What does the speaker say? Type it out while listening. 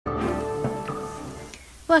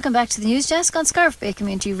Welcome back to the News Desk on Scarf Bay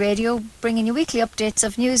Community Radio, bringing you weekly updates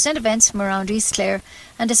of news and events from around East Clare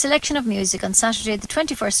and a selection of music on Saturday the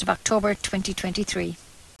 21st of October 2023.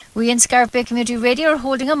 We in Scarf Bay Community Radio are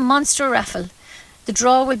holding a monster raffle. The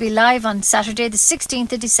draw will be live on Saturday the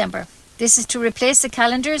 16th of December. This is to replace the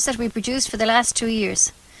calendars that we produced for the last 2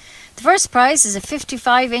 years. The first prize is a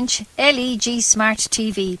 55-inch LED Smart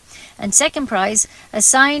TV, and second prize a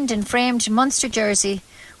signed and framed Munster jersey,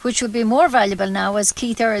 which will be more valuable now as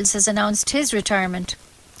Keith Earls has announced his retirement.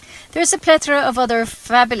 There is a plethora of other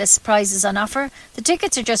fabulous prizes on offer. The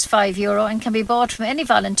tickets are just €5 and can be bought from any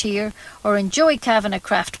volunteer or in Joey Kavanagh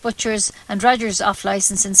Craft Butchers and Rogers Off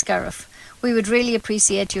Licence in Scariff. We would really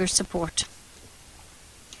appreciate your support.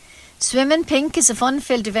 Swim in Pink is a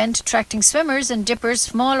fun-filled event attracting swimmers and dippers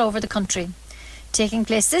from all over the country, taking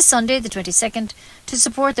place this Sunday the 22nd to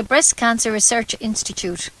support the Breast Cancer Research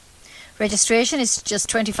Institute. Registration is just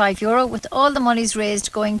 €25 with all the monies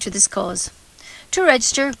raised going to this cause. To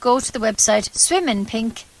register, go to the website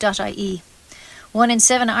swiminpink.ie. 1 in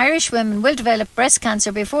 7 Irish women will develop breast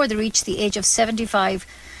cancer before they reach the age of 75,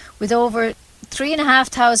 with over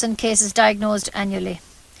 3,500 cases diagnosed annually.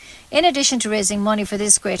 In addition to raising money for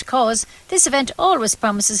this great cause, this event always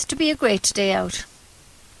promises to be a great day out.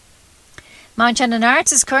 Mount Shannon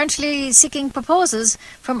Arts is currently seeking proposals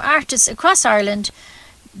from artists across Ireland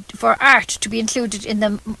for art to be included in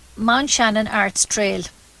the Mount Shannon Arts Trail.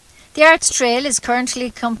 The Arts Trail is currently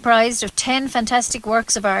comprised of 10 fantastic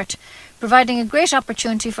works of art, providing a great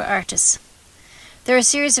opportunity for artists. There are a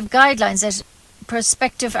series of guidelines that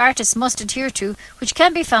prospective artists must adhere to, which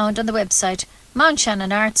can be found on the website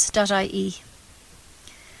mountshannonarts.ie.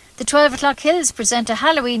 The 12 O'Clock Hills present a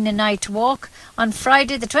Halloween night walk on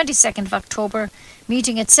Friday the 22nd of October,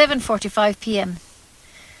 meeting at 7:45 p.m.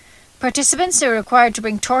 Participants are required to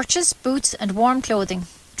bring torches, boots and warm clothing.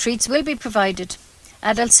 Treats will be provided.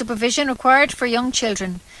 Adult supervision required for young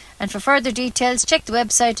children. And for further details, check the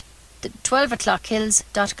website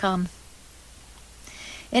 12o'clockhills.com.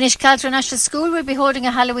 Inishcaltra National School will be holding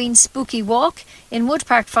a Halloween spooky walk in Wood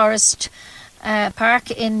Park Forest Park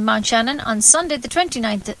in Mount Shannon on Sunday the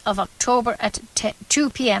 29th of October at 2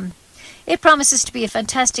 p.m. It promises to be a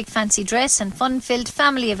fantastic fancy dress and fun-filled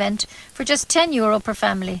family event for just €10 per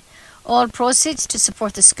family. All proceeds to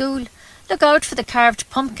support the school. Look out for the carved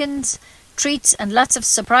pumpkins, treats and lots of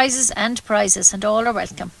surprises and prizes, and all are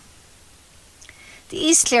welcome. The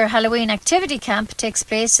East Clare Halloween Activity Camp takes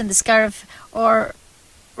place in the Scariff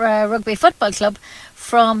Rugby Football Club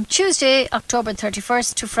from Tuesday, October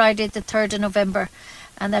 31st to Friday the 3rd of November,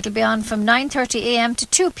 and that will be on from 9:30 a.m. to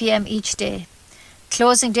 2 p.m. each day.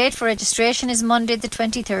 Closing date for registration is Monday the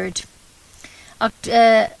 23rd.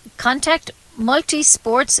 Contact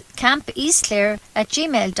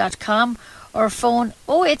multisportscampeastclare@gmail.com or phone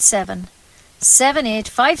 087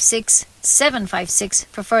 7856 756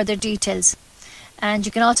 for further details. And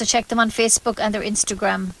you can also check them on Facebook and their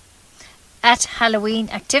Instagram at Halloween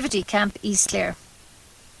Activity Camp East Clare.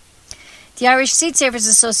 The Irish Seed Savers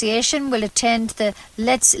Association will attend the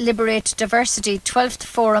Let's Liberate Diversity 12th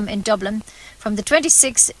Forum in Dublin from the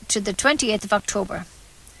 26th to the 28th of October.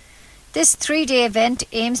 This 3-day event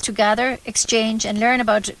aims to gather, exchange and learn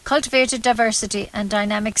about cultivated diversity and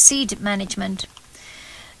dynamic seed management.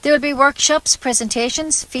 There will be workshops,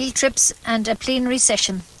 presentations, field trips and a plenary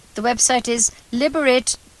session. The website is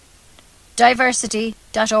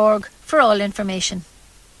liberatediversity.org for all information.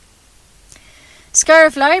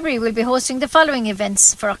 Scariff Library will be hosting the following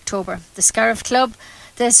events for October. The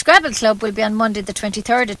Scrabble Club will be on Monday the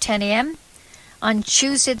 23rd at 10 a.m. On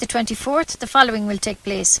Tuesday the 24th, the following will take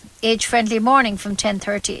place. Age-friendly morning from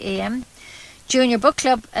 10:30 a.m. Junior Book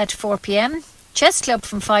Club at 4 p.m. Chess Club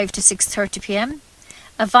from 5 to 6:30 p.m.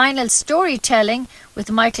 A vinyl storytelling with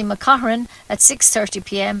Michael McCoheran at 6:30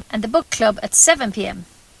 p.m. and the Book Club at 7 p.m.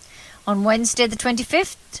 On Wednesday the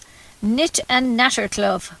 25th, Knit and Natter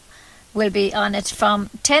Club will be on it from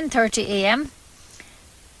 10:30 a.m.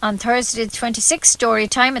 On Thursday the 26th, Story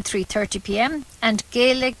Time at 3:30 p.m. and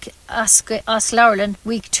Gaelic Oslaurlan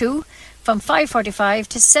Week 2 from 5:45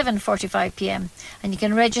 to 7:45 p.m. and you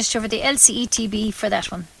can register for the LCETB for that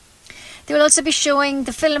one. They will also be showing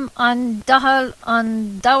the film on Dowell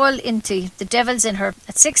Inti, The Devil's in Her,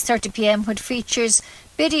 at 6:30 p.m. which features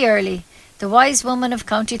Biddy Early, the wise woman of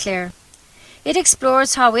County Clare. It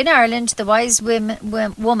explores how in Ireland the wise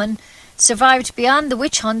woman survived beyond the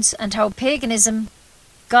witch hunts and how paganism,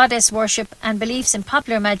 goddess worship and beliefs in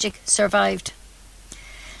popular magic survived.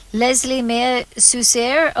 Leslie May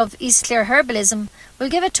Sousair of East Clare Herbalism will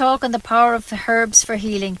give a talk on the power of herbs for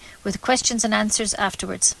healing with questions and answers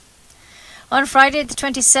afterwards. On Friday the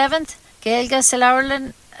 27th, Gaelga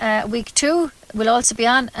Salaurlan week 2 will also be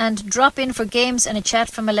on, and drop in for games and a chat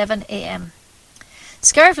from 11 a.m.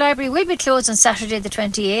 Scariff Library will be closed on Saturday the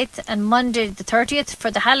 28th and Monday the 30th for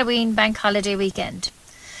the Halloween bank holiday weekend.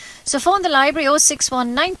 So phone the library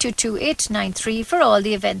 061 922 893 for all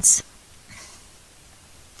the events.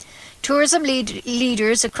 Tourism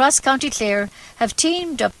leaders across County Clare have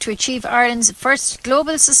teamed up to achieve Ireland's first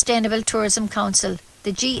Global Sustainable Tourism Council,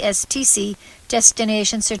 the GSTC,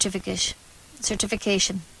 Destination Certification.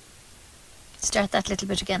 Start that little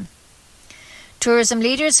bit again. Tourism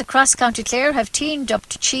leaders across County Clare have teamed up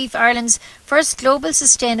to achieve Ireland's first Global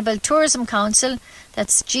Sustainable Tourism Council,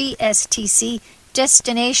 that's GSTC,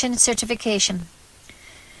 Destination Certification.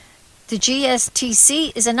 The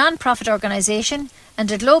GSTC is a non-profit organisation and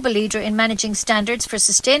a global leader in managing standards for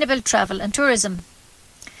sustainable travel and tourism.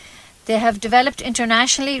 They have developed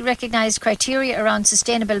internationally recognised criteria around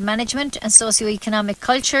sustainable management and socio-economic,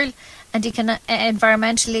 cultural and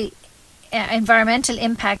environmental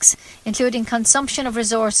impacts, including consumption of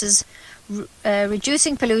resources,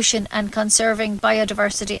 reducing pollution and conserving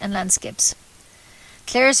biodiversity and landscapes.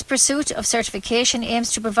 Clare's pursuit of certification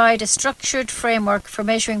aims to provide a structured framework for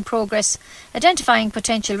measuring progress, identifying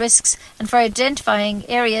potential risks and for identifying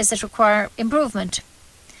areas that require improvement.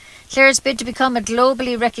 Clare's bid to become a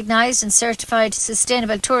globally recognised and certified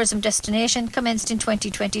sustainable tourism destination commenced in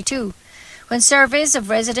 2022, when surveys of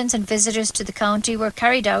residents and visitors to the county were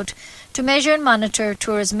carried out to measure and monitor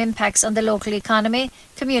tourism impacts on the local economy,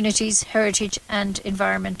 communities, heritage and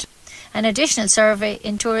environment. An additional survey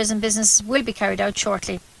in tourism businesses will be carried out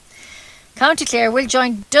shortly. County Clare will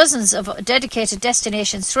join dozens of dedicated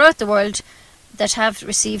destinations throughout the world that have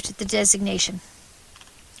received the designation.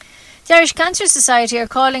 The Irish Cancer Society are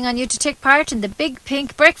calling on you to take part in the Big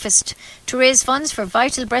Pink Breakfast to raise funds for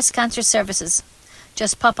vital breast cancer services.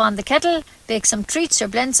 Just pop on the kettle, bake some treats or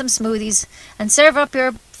blend some smoothies and serve up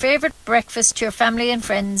your favourite breakfast to your family and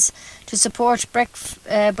friends to support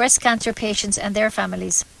breast cancer patients and their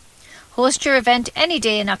families. Host your event any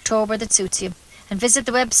day in October that suits you and visit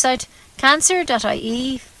the website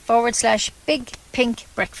cancer.ie/Big Pink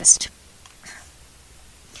Breakfast.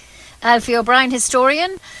 Alfie O'Brien,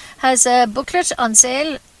 historian, has a booklet on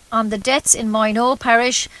sale on the deaths in Moynoe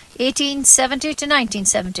Parish 1870 to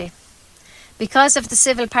 1970. Because of the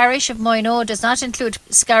civil parish of Moynoe does not include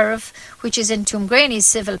Scariff, which is in Toomgraney's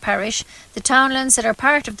civil parish, the townlands that are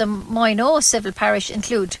part of the Moynoe civil parish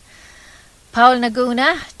include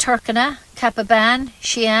Powlnagoona, Turkana, Capaban,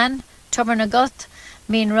 Sheehan, Tubernaguth,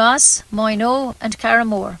 Meanross, Moynoe and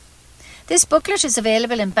Carramore. This booklet is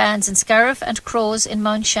available in Bands in Scariff and Crows in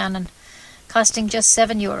Mount Shannon, costing just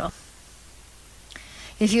 €7.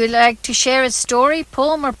 If you would like to share a story,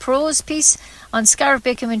 poem or prose piece on Scariff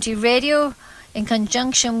Bay Community Radio in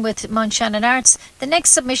conjunction with Mount Shannon Arts, the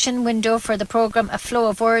next submission window for the programme A Flow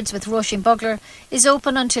of Words with Roisin Bugler is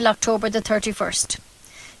open until October the 31st.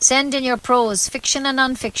 Send in your prose, fiction and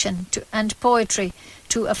non-fiction and poetry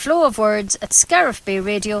to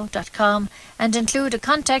aflowofwords@scariffbayradio.com and include a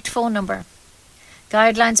contact phone number.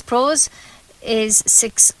 Guidelines prose is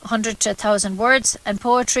 600 to 1,000 words and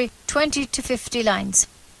poetry 20 to 50 lines.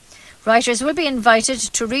 Writers will be invited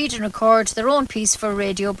to read and record their own piece for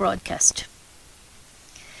radio broadcast.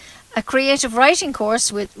 A creative writing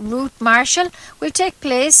course with Ruth Marshall will take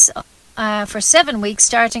place for 7 weeks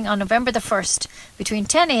starting on November the 1st between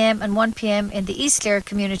 10 a.m. and 1 p.m. in the East Clare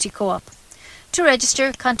Community Co-op. To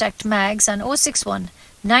register, contact Mags on 061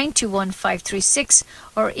 921 536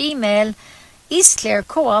 or email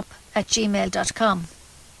eastclarecoop@gmail.com.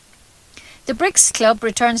 The Bricks Club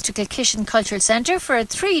returns to Kilkishen Cultural Centre for a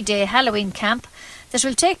 3-day Halloween camp that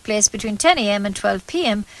will take place between 10 a.m. and 12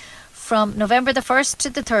 p.m. from November the 1st to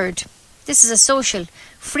the 3rd. This is a social,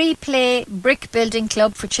 free play brick building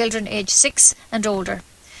club for children aged 6 and older.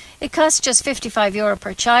 It costs just €55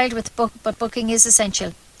 per child, but booking is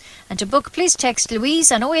essential. And to book, please text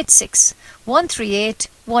Louise on 086 138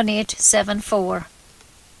 1874.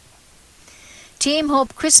 Team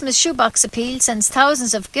Hope Christmas Shoebox Appeal sends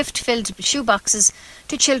thousands of gift-filled shoeboxes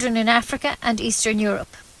to children in Africa and Eastern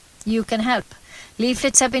Europe. You can help.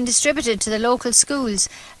 Leaflets have been distributed to the local schools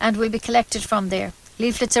and will be collected from there.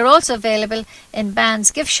 Leaflets are also available in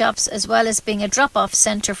Band's gift shops as well as being a drop-off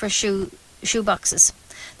centre for shoeboxes.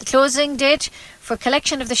 The closing date for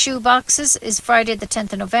collection of the shoeboxes is Friday the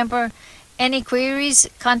 10th of November. Any queries,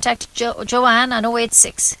 contact Joanne on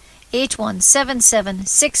 086 8177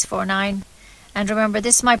 649. And remember,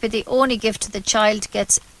 this might be the only gift the child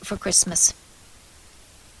gets for Christmas.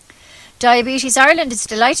 Diabetes Ireland is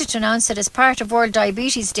delighted to announce that as part of World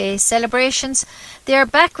Diabetes Day celebrations, they are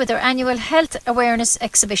back with their annual Health Awareness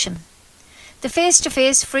Exhibition. The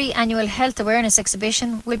face-to-face free annual health awareness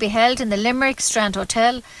exhibition will be held in the Limerick Strand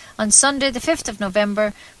Hotel on Sunday the 5th of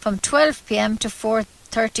November from 12 p.m. to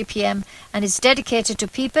 4:30 p.m. and is dedicated to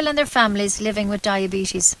people and their families living with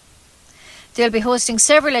diabetes. They'll be hosting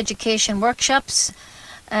several education workshops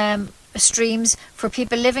streams for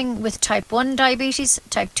people living with type 1 diabetes,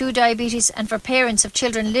 type 2 diabetes and for parents of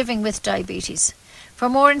children living with diabetes. For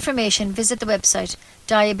more information, visit the website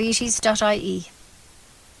diabetes.ie.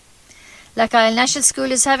 Lough National School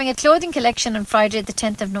is having a clothing collection on Friday the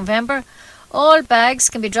 10th of November. All bags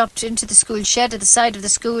can be dropped into the school shed at the side of the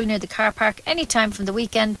school near the car park any time from the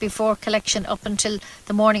weekend before collection up until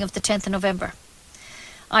the morning of the 10th of November.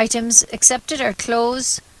 Items accepted are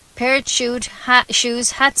clothes, paired shoes,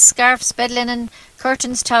 hats, scarves, bed linen,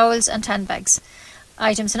 curtains, towels and handbags.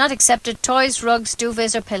 Items not accepted, toys, rugs,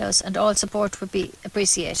 duvets or pillows, and all support would be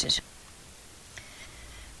appreciated.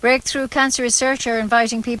 Breakthrough Cancer Research are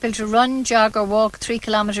inviting people to run, jog or walk 3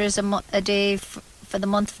 kilometres a day for the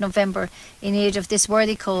month of November in aid of this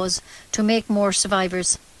worthy cause to make more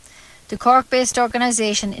survivors. The Cork-based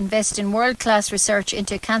organisation invests in world-class research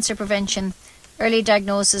into cancer prevention, early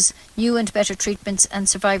diagnosis, new and better treatments and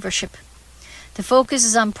survivorship. The focus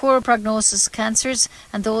is on poor prognosis cancers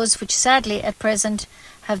and those which sadly at present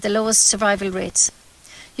have the lowest survival rates.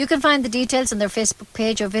 You can find the details on their Facebook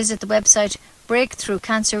page or visit the website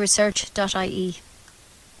breakthroughcancerresearch.ie.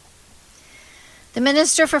 The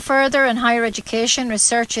Minister for Further and Higher Education,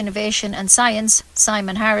 Research, Innovation and Science,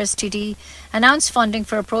 Simon Harris TD, announced funding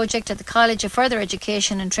for a project at the College of Further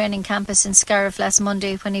Education and Training campus in Scariff last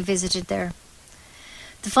Monday when he visited there.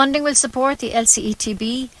 The funding will support the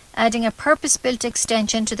LCETB, adding a purpose-built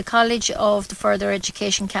extension to the College of the Further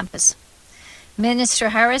Education campus. Minister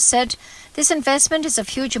Harris said, "This investment is of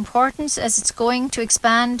huge importance as it's going to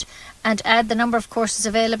expand and add the number of courses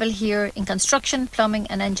available here in construction, plumbing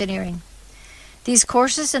and engineering. These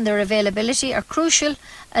courses and their availability are crucial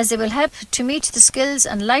as they will help to meet the skills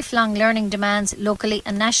and lifelong learning demands locally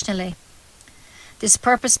and nationally. This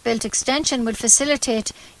purpose-built extension would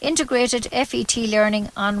facilitate integrated FET learning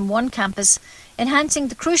on one campus, enhancing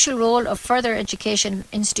the crucial role of further education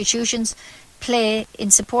institutions play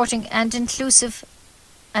in supporting an inclusive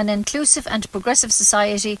and progressive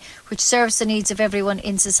society which serves the needs of everyone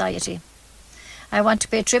in society. I want to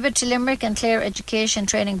pay tribute to Limerick and Clare Education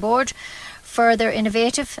Training Board for their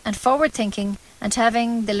innovative and forward-thinking and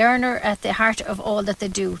having the learner at the heart of all that they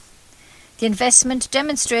do. The investment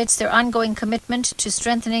demonstrates their ongoing commitment to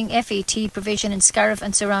strengthening FET provision in Scariff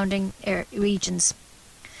and surrounding regions."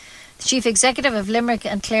 The Chief Executive of Limerick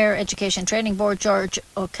and Clare Education Training Board, George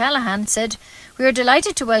O'Callaghan, said, "We are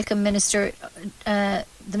delighted to welcome the Minister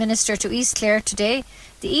to East Clare today.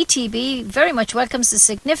 The ETB very much welcomes the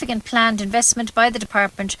significant planned investment by the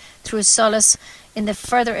Department through solace in the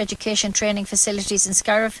further education training facilities in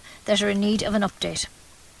Scariff that are in need of an update."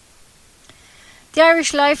 The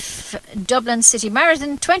Irish Life Dublin City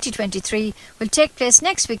Marathon 2023 will take place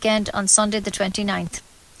next weekend on Sunday the 29th.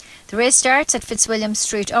 The race starts at Fitzwilliam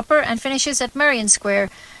Street Upper and finishes at Marion Square,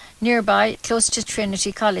 nearby, close to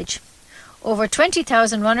Trinity College. Over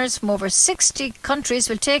 20,000 runners from over 60 countries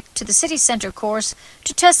will take to the city centre course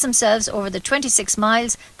to test themselves over the 26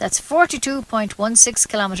 miles, that's 42.16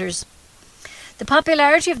 kilometres. The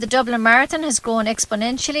popularity of the Dublin Marathon has grown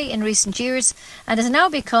exponentially in recent years and has now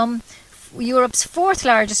become Europe's 4th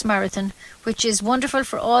largest marathon, which is wonderful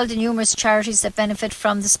for all the numerous charities that benefit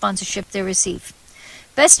from the sponsorship they receive.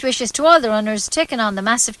 Best wishes to all the runners taking on the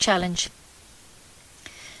massive challenge.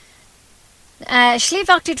 Slieve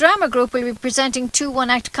Aughty Drama Group will be presenting 2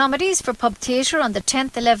 one-act comedies for Pub Theatre on the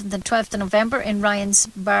 10th, 11th and 12th of November in Ryan's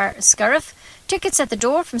Bar, Scariff. Tickets at the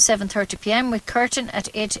door from 7:30 p.m. with curtain at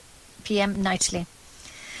 8 p.m. nightly.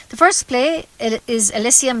 The first play is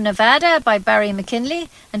Elysium, Nevada by Barry McKinley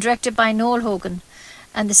and directed by Noel Hogan.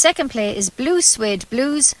 And the second play is Blue Suede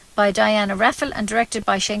Blues by Diana Raffel and directed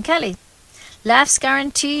by Shane Kelly. Laughs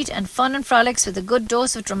guaranteed and fun and frolics with a good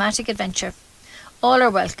dose of dramatic adventure. All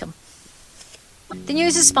are welcome. The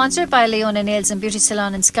news is sponsored by Leona Nails and Beauty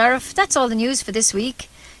Salon in Scariff. That's all the news for this week.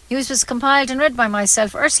 News was compiled and read by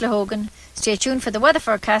myself, Ursula Hogan. Stay tuned for the weather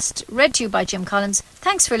forecast, read to you by Jim Collins.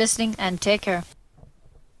 Thanks for listening and take care.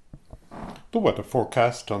 The weather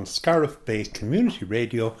forecast on Scariff Bay Community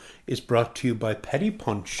Radio is brought to you by Paddy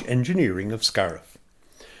Punch Engineering of Scariff.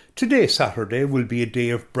 Today, Saturday, will be a day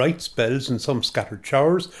of bright spells and some scattered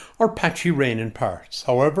showers or patchy rain in parts.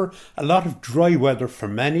 However, a lot of dry weather for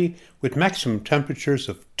many, with maximum temperatures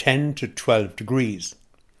of 10 to 12 degrees.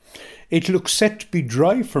 It looks set to be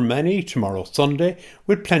dry for many tomorrow Sunday,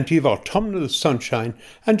 with plenty of autumnal sunshine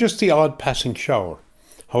and just the odd passing shower.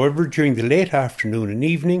 However, during the late afternoon and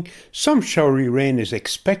evening, some showery rain is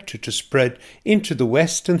expected to spread into the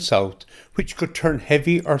west and south, which could turn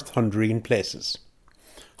heavy or thundery in places.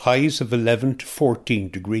 Highs of 11 to 14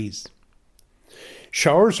 degrees.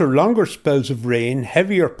 Showers or longer spells of rain,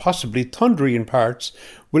 heavy or possibly thundery in parts,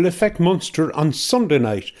 will affect Munster on Sunday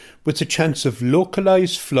night, with a chance of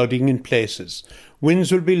localised flooding in places.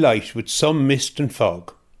 Winds will be light with some mist and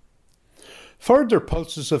fog. Further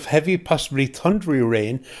pulses of heavy, possibly thundery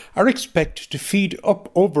rain are expected to feed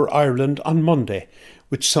up over Ireland on Monday,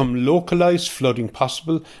 with some localised flooding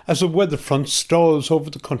possible as a weather front stalls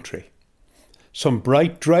over the country. Some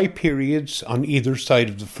bright, dry periods on either side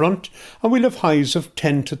of the front, and we'll have highs of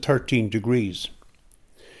 10 to 13 degrees.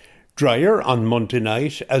 Drier on Monday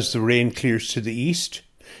night as the rain clears to the east.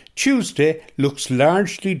 Tuesday looks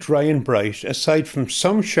largely dry and bright, aside from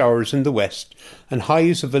some showers in the west, and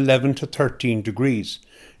highs of 11 to 13 degrees.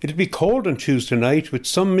 It'll be cold on Tuesday night with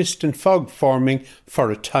some mist and fog forming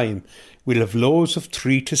for a time. We'll have lows of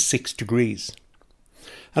 3 to 6 degrees.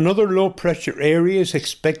 Another low pressure area is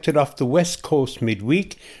expected off the west coast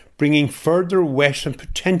midweek, bringing further wet and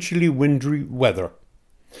potentially wintry weather.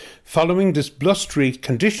 Following this blustery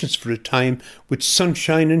conditions for a time with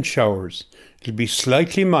sunshine and showers. It'll be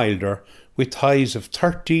slightly milder with highs of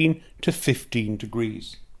 13 to 15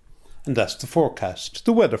 degrees. And that's the forecast.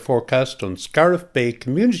 The weather forecast on Scariff Bay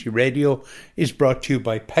Community Radio is brought to you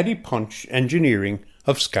by Paddy Punch Engineering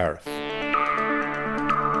of Scariff.